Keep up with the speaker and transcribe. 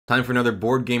Time for another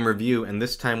board game review, and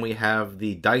this time we have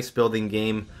the dice building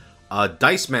game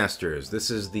Dice Masters.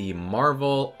 This is the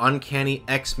Marvel Uncanny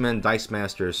X-Men Dice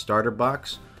Masters starter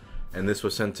box, and this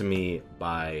was sent to me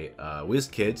by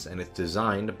WizKids, and it's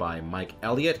designed by Mike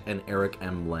Elliott and Eric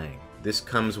M. Lang. This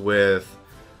comes with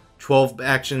 12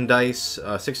 action dice,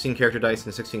 16 character dice,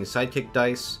 and 16 sidekick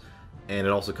dice, and it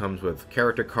also comes with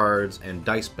character cards and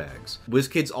dice bags.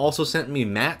 WizKids also sent me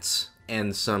mats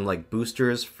and some like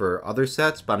boosters for other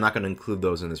sets, but I'm not going to include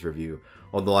those in this review,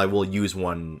 although I will use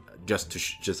one just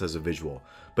as a visual.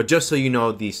 But just so you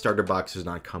know, the starter box does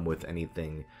not come with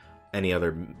anything, any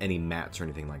mats or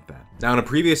anything like that. Now, in a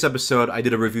previous episode, I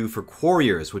did a review for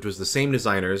Quarriors, which was the same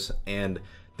designers, and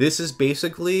this is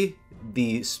basically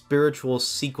the spiritual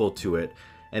sequel to it,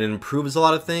 and it improves a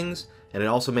lot of things, and it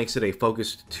also makes it a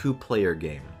focused two-player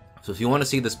game. So if you want to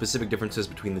see the specific differences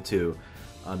between the two,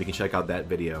 you can check out that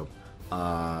video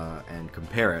and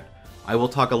compare it. I will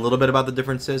talk a little bit about the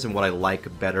differences and what I like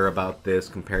better about this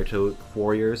compared to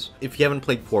Quarriors. If you haven't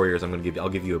played Quarriors, I'll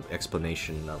give you an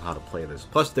explanation of how to play this.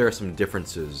 Plus, there are some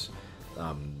differences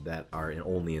that are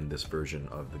only in this version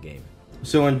of the game.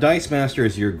 So in Dice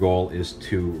Masters, your goal is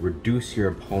to reduce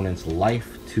your opponent's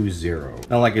life to 0.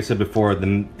 Now, like I said before,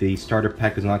 the starter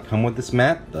pack does not come with this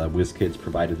mat. WizKids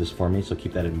provided this for me, so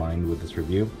keep that in mind with this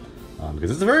review.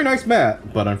 Because it's a very nice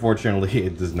mat, but unfortunately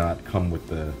it does not come with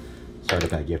the starter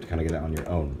pack. You have to kind of get it on your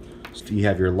own. So you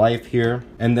have your life here,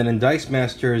 and then in Dice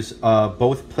Masters,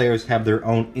 both players have their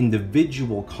own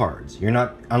individual cards. You're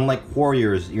not, unlike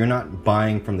Quarriors, you're not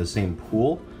buying from the same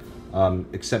pool,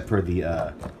 except for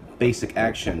the basic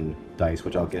action dice,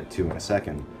 which I'll get to in a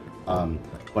second.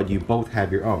 But you both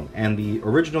have your own. And the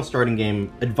original starting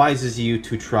game advises you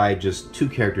to try just 2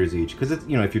 characters each, because it's,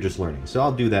 you know, if you're just learning. So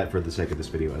I'll do that for the sake of this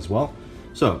video as well.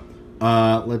 So,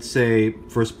 let's say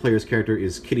first player's character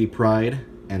is Kitty Pryde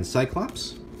and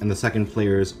Cyclops, and the second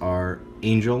players are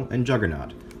Angel and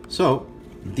Juggernaut. So,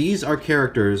 these are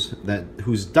characters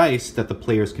whose dice that the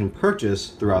players can purchase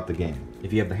throughout the game.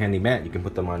 If you have the handy mat, you can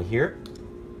put them on here.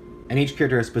 And each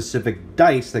character has specific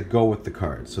dice that go with the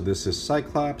cards. So this is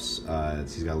Cyclops.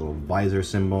 He's got a little visor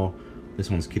symbol. This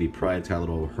one's Kitty Pryde. It's got a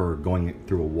little her going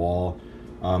through a wall.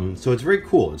 So it's very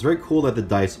cool. It's very cool that the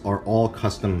dice are all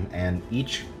custom, and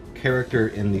each character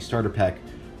in the starter pack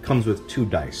comes with 2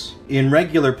 dice. In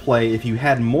regular play, if you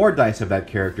had more dice of that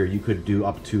character, you could do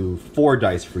up to 4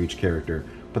 dice for each character,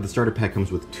 but the starter pack comes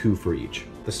with 2 for each.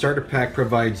 The starter pack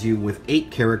provides you with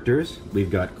 8 characters. We've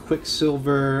got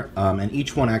Quicksilver, and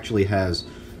each one actually has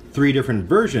 3 different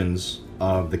versions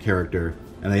of the character,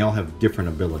 and they all have different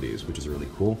abilities, which is really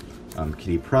cool.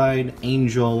 Kitty Pryde,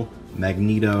 Angel,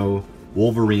 Magneto,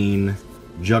 Wolverine,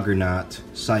 Juggernaut,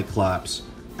 Cyclops,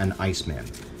 and Iceman.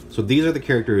 So these are the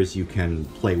characters you can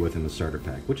play with in the starter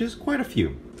pack, which is quite a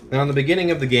few. Now, in the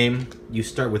beginning of the game, you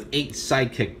start with 8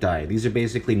 sidekick die. These are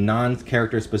basically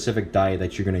non-character specific die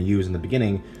that you're going to use in the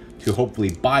beginning to hopefully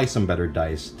buy some better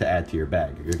dice to add to your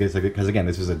bag. Because again,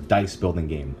 this is a dice building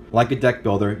game. Like a deck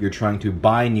builder, you're trying to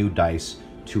buy new dice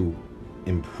to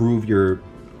improve your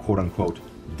quote-unquote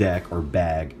deck or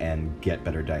bag and get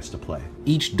better dice to play.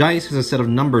 Each dice has a set of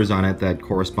numbers on it that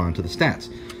correspond to the stats.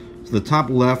 So the top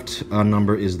left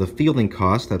number is the fielding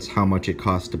cost. That's how much it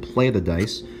costs to play the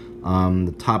dice.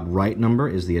 The top right number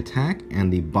is the attack,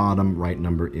 and the bottom right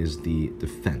number is the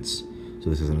defense.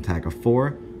 So this is an attack of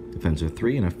 4, defense of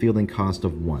 3, and a fielding cost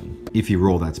of 1, if you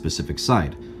roll that specific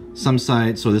side. Some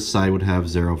sides, so this side would have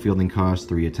 0 fielding cost,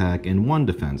 3 attack, and 1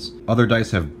 defense. Other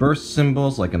dice have burst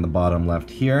symbols, like in the bottom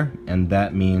left here, and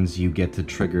that means you get to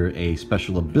trigger a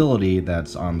special ability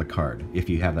that's on the card, if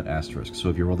you have that asterisk. So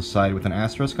if you roll the side with an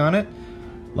asterisk on it,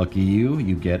 lucky you,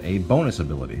 you get a bonus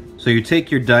ability. So you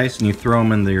take your dice and you throw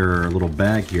them in your little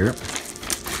bag here.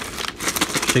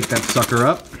 Shake that sucker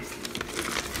up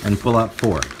and pull out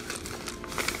 4.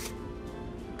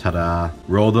 Ta-da!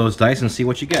 Roll those dice and see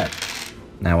what you get.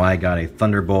 Now I got a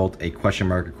Thunderbolt, a question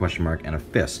mark, and a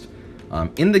Fist.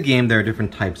 In the game, there are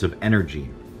different types of energy.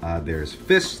 There's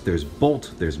Fist, there's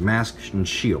Bolt, there's Mask, and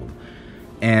Shield.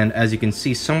 And as you can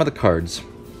see, some of the cards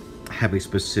have a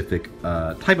specific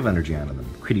type of energy on them.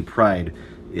 Kitty Pryde,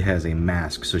 it has a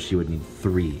mask, so she would need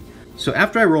 3. So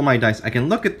after I roll my dice, I can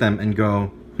look at them and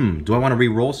go, do I want to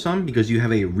re-roll some? Because you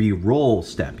have a re-roll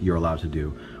step you're allowed to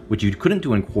do, which you couldn't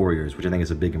do in Quarriors, which I think is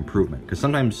a big improvement. Because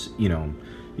sometimes, you know,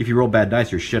 if you roll bad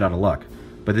dice, you're shit out of luck.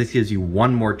 But this gives you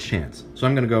 1 more chance. So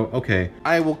I'm going to go, okay,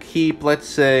 I will keep, let's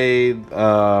say,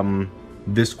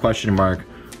 this question mark,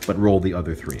 but roll the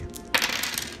other 3.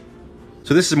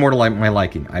 So this is more to my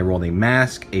liking. I rolled a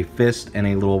mask, a fist, and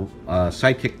a little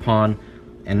sidekick pawn.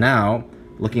 And now,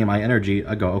 looking at my energy,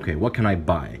 I go, okay, what can I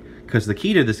buy? because the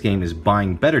key to this game is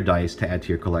buying better dice to add to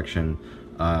your collection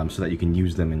so that you can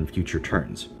use them in future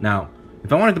turns. Now,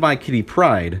 if I wanted to buy Kitty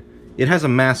Pryde, it has a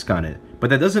mask on it, but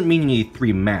that doesn't mean you need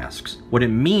 3 masks. What it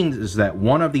means is that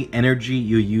one of the energy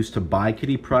you use to buy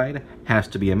Kitty Pryde has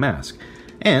to be a mask.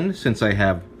 And since I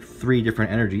have 3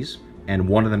 different energies, and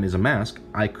one of them is a mask,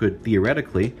 I could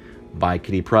theoretically buy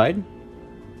Kitty Pryde,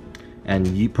 and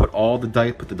you put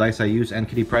the dice I use and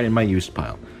Kitty Pryde in my used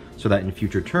pile, so that in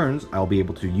future turns I'll be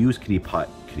able to use Kitty Pryde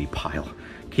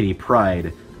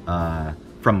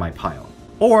from my pile.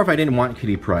 Or if I didn't want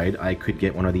Kitty Pryde, I could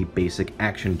get one of the basic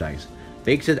action dice.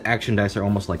 Basic action dice are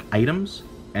almost like items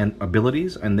and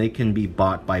abilities, and they can be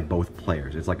bought by both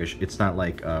players. It's not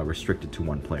like restricted to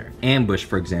one player. Ambush,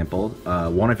 for example,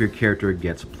 one of your character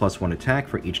gets +1 attack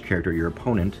for each character your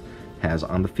opponent has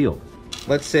on the field.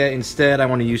 Let's say instead I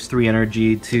want to use 3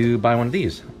 energy to buy one of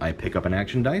these. I pick up an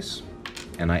action dice,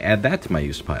 and I add that to my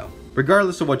used pile.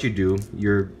 Regardless of what you do,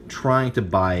 you're trying to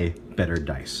buy better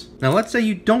dice. Now let's say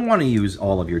you don't want to use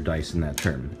all of your dice in that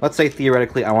turn. Let's say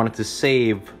theoretically I wanted to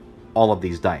save all of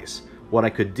these dice. What I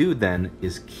could do then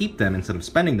is keep them, instead of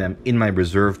spending them, in my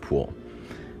reserve pool.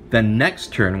 Then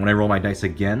next turn, when I roll my dice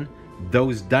again,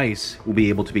 those dice will be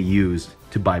able to be used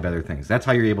to buy better things. That's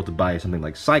how you're able to buy something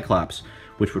like Cyclops,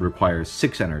 which would require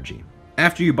 6 energy.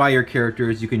 After you buy your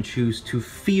characters, you can choose to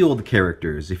field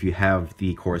characters if you have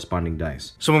the corresponding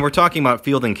dice. So when we're talking about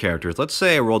fielding characters, let's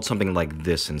say I rolled something like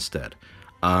this instead.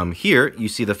 Here, you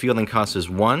see the fielding cost is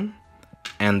 1,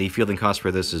 and the fielding cost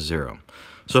for this is 0.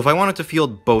 So if I wanted to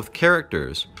field both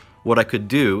characters, what I could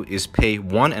do is pay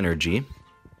 1 energy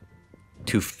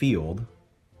to field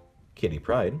Kitty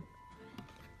Pryde,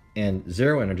 and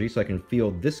 0 energy so I can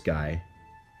field this guy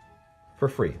for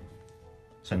free.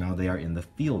 So now they are in the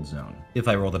field zone. If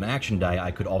I rolled an action die, I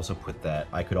could also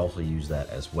use that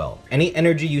as well. Any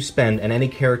energy you spend and any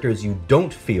characters you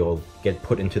don't field get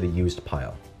put into the used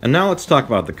pile. And now let's talk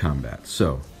about the combat.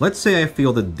 So, let's say I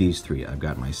fielded these 3. I've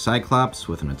got my Cyclops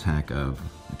with an attack of,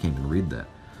 I can't even read that,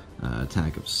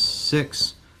 attack of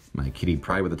 6, my Kitty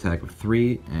Pryde with attack of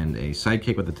 3, and a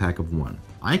Sidekick with attack of 1.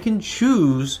 I can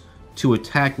choose to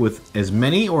attack with as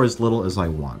many or as little as I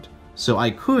want. So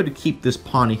I could keep this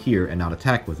pawn here and not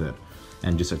attack with it,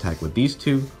 and just attack with these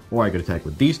 2, or I could attack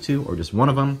with these 2, or just one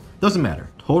of them. Doesn't matter.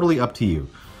 Totally up to you.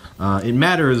 It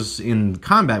matters in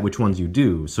combat which ones you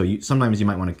do, so sometimes you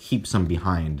might want to keep some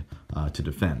behind to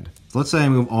defend. So let's say I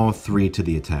move all 3 to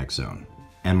the attack zone,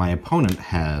 and my opponent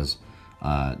has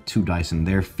 2 dice in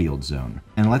their field zone.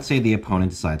 And let's say the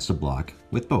opponent decides to block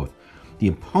with both. The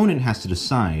opponent has to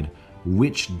decide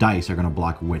which dice are going to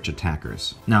block which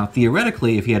attackers. Now,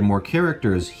 theoretically, if he had more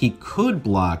characters, he could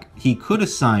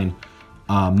assign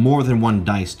more than 1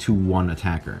 dice to 1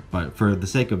 attacker. But for the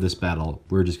sake of this battle,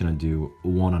 we're just going to do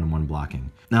one-on-one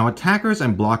blocking. Now, attackers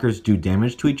and blockers do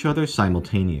damage to each other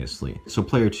simultaneously. So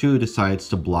player 2 decides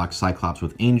to block Cyclops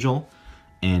with Angel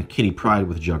and Kitty Pryde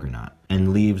with Juggernaut,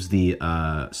 and leaves the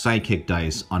Sidekick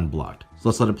dice unblocked. So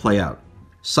let's let it play out.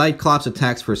 Cyclops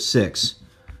attacks for 6.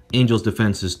 Angel's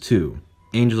defense is 2.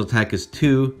 Angel's attack is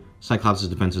 2. Cyclops'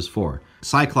 defense is 4.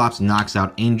 Cyclops knocks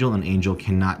out Angel, and Angel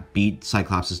cannot beat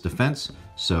Cyclops' defense,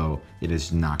 so it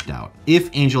is knocked out. If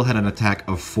Angel had an attack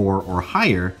of 4 or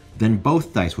higher, then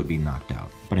both dice would be knocked out.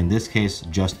 But in this case,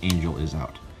 just Angel is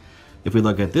out. If we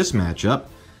look at this matchup,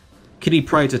 Kitty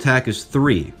Pryde's attack is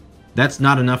 3. That's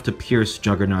not enough to pierce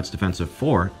Juggernaut's defense of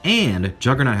 4, and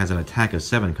Juggernaut has an attack of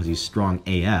 7 because he's strong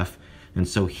AF, and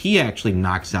so he actually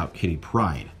knocks out Kitty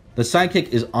Pryde. The Sidekick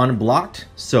is unblocked,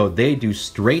 so they do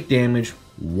straight damage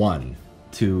 1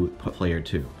 to player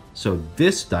 2. So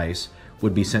this dice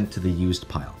would be sent to the used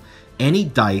pile. Any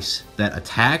dice that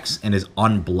attacks and is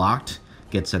unblocked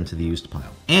gets sent to the used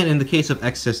pile. And in the case of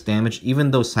excess damage,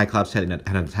 even though Cyclops had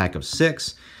an attack of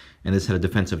 6, and this had a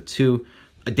defense of 2,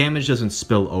 damage doesn't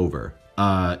spill over.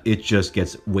 It just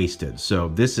gets wasted. So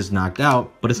this is knocked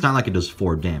out, but it's not like it does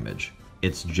 4 damage.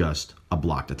 It's just a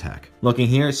blocked attack. Looking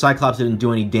here, Cyclops didn't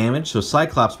do any damage, so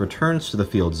Cyclops returns to the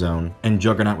field zone, and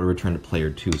Juggernaut would return to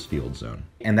player 2's field zone.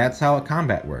 And that's how a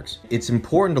combat works. It's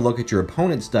important to look at your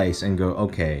opponent's dice and go,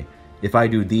 okay, if I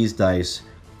do these dice,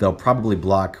 they'll probably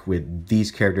block with these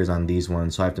characters on these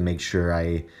ones, so I have to make sure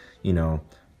I,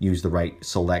 use the right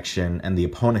selection, and the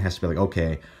opponent has to be like,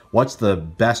 okay, what's the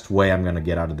best way I'm gonna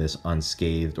get out of this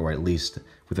unscathed, or at least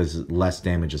with as less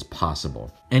damage as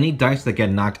possible. Any dice that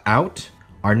get knocked out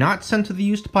are not sent to the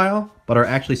used pile, but are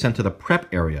actually sent to the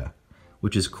prep area,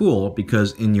 which is cool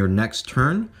because in your next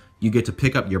turn, you get to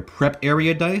pick up your prep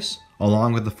area dice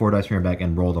along with the 4 dice from your bag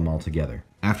and roll them all together.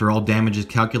 After all damage is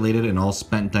calculated and all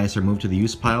spent dice are moved to the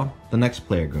used pile, the next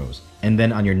player goes. And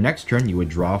then on your next turn, you would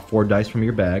draw 4 dice from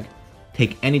your bag,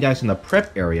 take any dice in the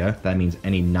prep area, that means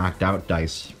any knocked out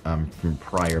dice from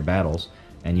prior battles,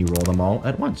 and you roll them all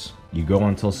at once. You go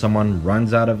until someone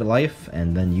runs out of life,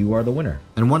 and then you are the winner.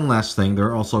 And one last thing, there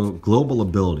are also global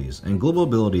abilities, and global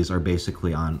abilities are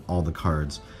basically on all the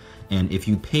cards. And if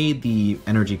you pay the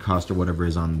energy cost or whatever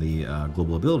is on the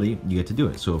global ability, you get to do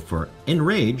it. So for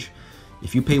Enrage,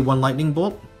 if you pay 1 lightning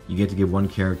bolt, you get to give 1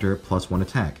 character plus 1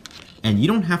 attack. And you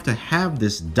don't have to have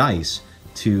this dice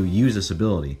to use this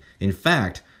ability. In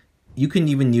fact, you can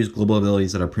even use global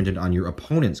abilities that are printed on your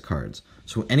opponent's cards.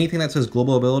 So anything that says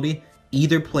global ability,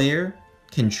 either player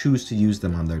can choose to use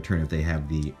them on their turn if they have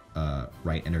the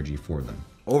right energy for them.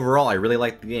 Overall, I really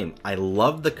like the game. I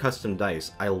love the custom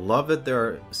dice. I love that there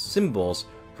are symbols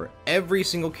for every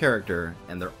single character,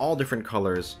 and they're all different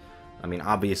colors. I mean,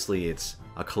 obviously it's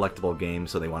a collectible game,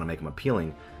 so they want to make them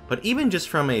appealing. But even just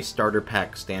from a starter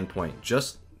pack standpoint,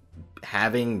 just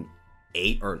having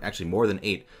 8, or actually more than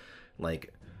 8,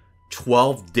 like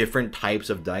 12 different types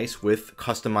of dice with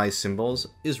customized symbols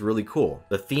is really cool.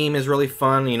 The theme is really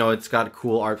fun, you know, it's got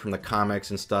cool art from the comics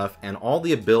and stuff, and all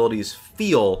the abilities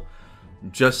feel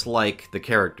just like the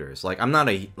characters. Like, I'm not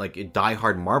a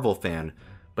die-hard Marvel fan,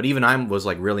 but even I was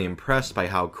like really impressed by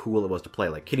how cool it was to play.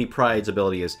 Like Kitty Pryde's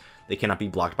ability is they cannot be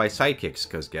blocked by sidekicks,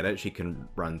 because get it? She can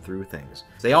run through things.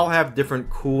 They all have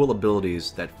different cool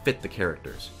abilities that fit the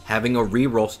characters. Having a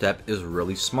reroll step is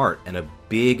really smart and a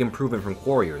big improvement from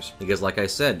Warriors, because like I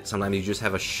said, sometimes you just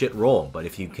have a shit roll, but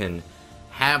if you can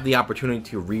have the opportunity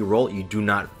to re-roll, you do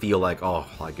not feel like, oh,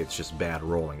 like it's just bad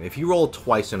rolling. If you roll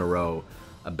twice in a row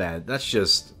that's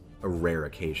just a rare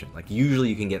occasion. Like usually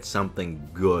you can get something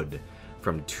good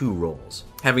from 2 rolls.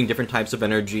 Having different types of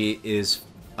energy is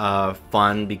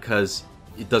fun because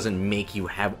it doesn't make you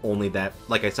have only that.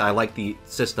 Like I said, I like the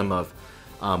system of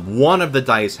one of the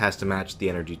dice has to match the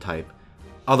energy type,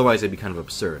 otherwise it'd be kind of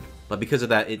absurd. But because of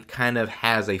that, it kind of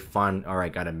has a fun,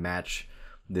 alright, gotta match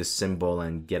this symbol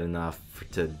and get enough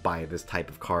to buy this type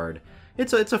of card.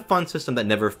 It's a fun system that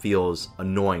never feels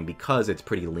annoying because it's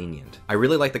pretty lenient. I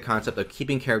really like the concept of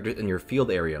keeping characters in your field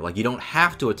area. Like, you don't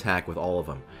have to attack with all of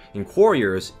them. In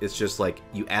Warriors, it's just like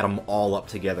you add them all up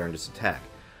together and just attack.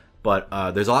 But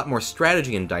there's a lot more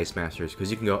strategy in Dice Masters,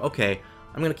 because you can go, okay,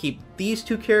 I'm going to keep these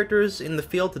 2 characters in the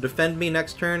field to defend me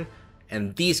next turn,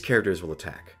 and these characters will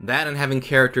attack. That and having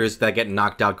characters that get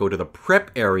knocked out go to the prep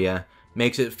area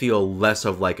makes it feel less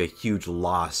of like a huge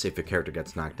loss if a character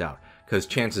gets knocked out, because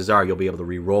chances are you'll be able to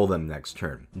re-roll them next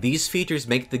turn. These features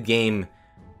make the game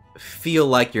feel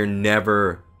like you're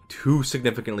never too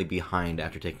significantly behind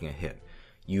after taking a hit.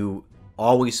 You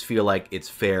always feel like it's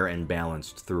fair and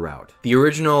balanced throughout. The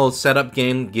original setup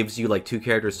game gives you like 2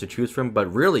 characters to choose from,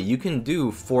 but really you can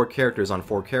do 4 characters on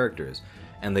 4 characters,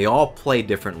 and they all play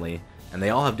differently, and they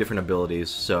all have different abilities,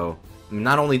 so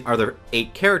not only are there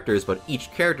 8 characters, but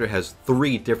each character has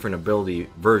 3 different ability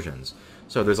versions.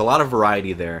 So there's a lot of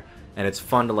variety there, and it's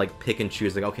fun to like pick and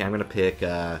choose, like, okay, I'm gonna pick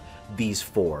these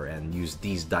 4 and use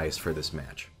these dice for this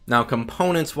match. Now,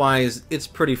 components wise, it's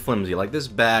pretty flimsy. Like, this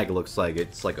bag looks like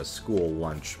it's like a school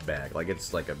lunch bag. Like,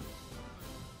 it's like a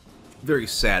very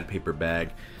sad paper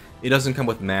bag. It doesn't come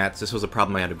with mats. This was a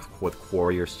problem I had with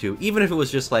Warriors too. Even if it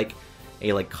was just like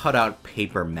a cutout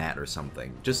paper mat or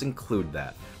something, just include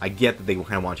that. I get that they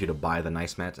kind of want you to buy the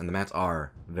nice mats, and the mats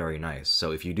are very nice.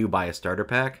 So if you do buy a starter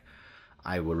pack,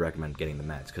 I would recommend getting the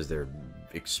mats because they're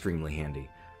extremely handy.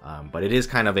 But it is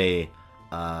kind of a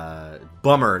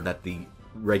bummer that the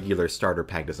regular starter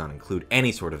pack does not include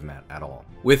any sort of mat at all.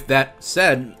 With that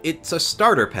said, it's a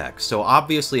starter pack, so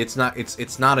obviously it's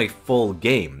not a full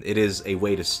game. It is a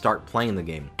way to start playing the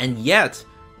game. And yet,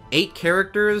 8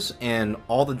 characters and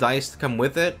all the dice that come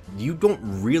with it, you don't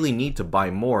really need to buy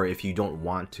more if you don't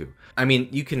want to. I mean,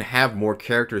 you can have more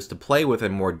characters to play with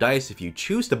and more dice if you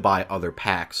choose to buy other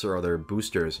packs or other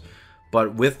boosters,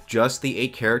 but with just the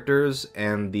 8 characters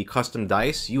and the custom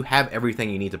dice, you have everything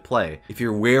you need to play. If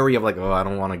you're wary of like, oh, I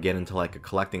don't want to get into like a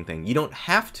collecting thing, you don't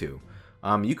have to.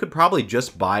 You could probably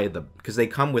just buy because they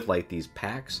come with like these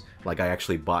packs. Like, I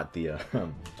actually bought the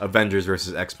Avengers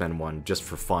vs. X-Men one just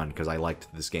for fun because I liked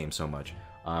this game so much.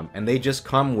 And they just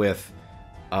come with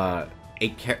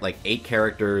 8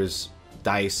 characters,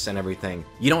 dice, and everything.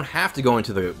 You don't have to go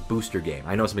into the booster game.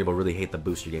 I know some people really hate the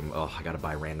booster game. Oh, I gotta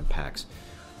buy random packs.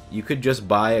 You could just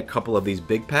buy a couple of these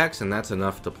big packs and that's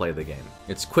enough to play the game.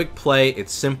 It's quick play,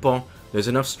 it's simple, there's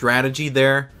enough strategy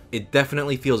there. It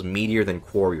definitely feels meatier than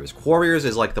Warriors. Warriors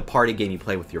is like the party game you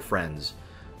play with your friends,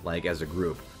 like as a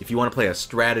group. If you want to play a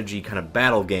strategy kind of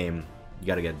battle game, you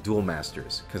gotta get Duel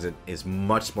Masters, because it is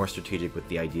much more strategic with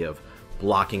the idea of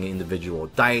blocking individual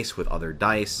dice with other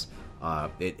dice.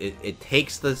 It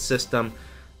takes the system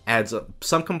adds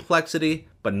some complexity,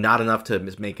 but not enough to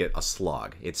make it a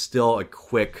slog. It's still a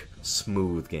quick,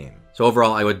 smooth game. So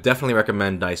overall, I would definitely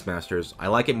recommend Dice Masters. I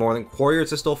like it more than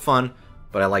Quarriors. Is still fun,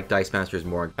 but I like Dice Masters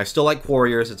more. I still like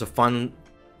Quarriors. It's a fun,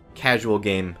 casual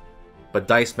game, but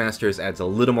Dice Masters adds a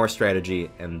little more strategy,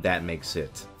 and that makes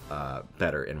it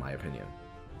better, in my opinion.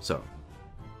 So,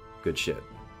 good shit.